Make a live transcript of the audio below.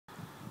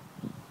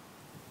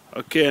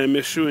Okay, I'm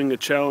issuing a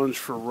challenge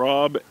for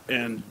Rob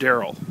and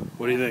Daryl.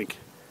 What do you think?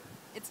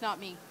 It's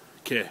not me.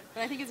 Okay.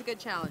 But I think it's a good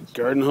challenge.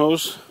 Garden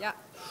hose. Yeah.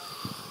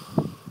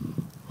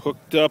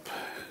 Hooked up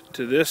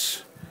to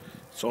this.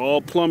 It's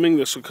all plumbing.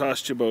 This will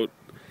cost you about,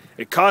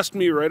 it cost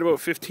me right about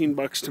 15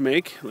 bucks to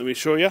make. Let me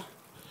show you.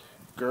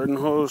 Garden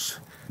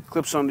hose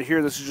clips onto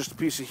here. This is just a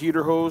piece of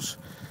heater hose.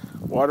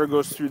 Water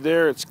goes through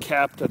there. It's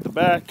capped at the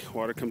back.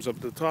 Water comes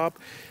up to the top.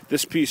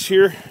 This piece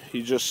here,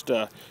 you just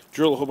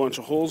drill a whole bunch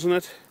of holes in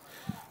it.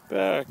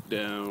 Back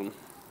down.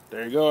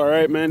 There you go. All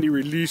right, Mandy,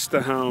 release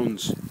the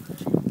hounds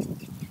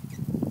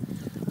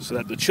so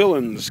that the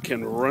chillins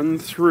can run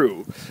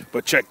through.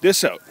 But check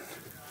this out.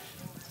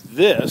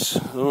 This, I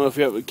don't know if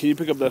you have, can you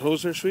pick up that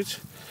hose there,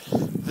 sweets?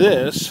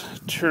 This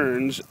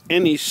turns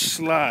any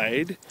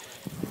slide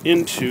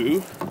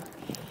into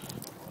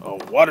a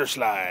water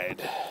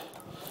slide.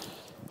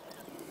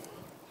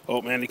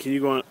 Oh, Mandy, can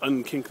you go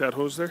and unkink that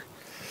hose there?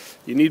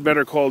 You need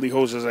better quality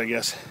hoses, I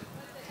guess.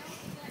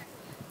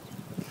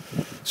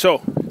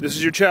 So, this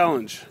is your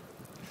challenge.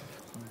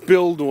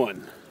 Build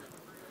one.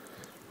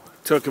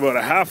 Took about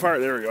a half hour,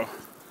 there we go.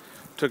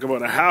 Took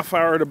about a half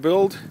hour to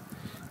build.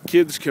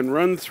 Kids can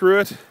run through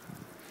it.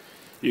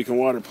 You can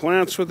water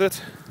plants with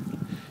it.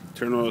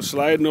 Turn on a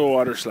slide into a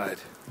water slide.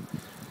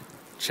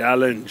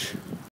 Challenge.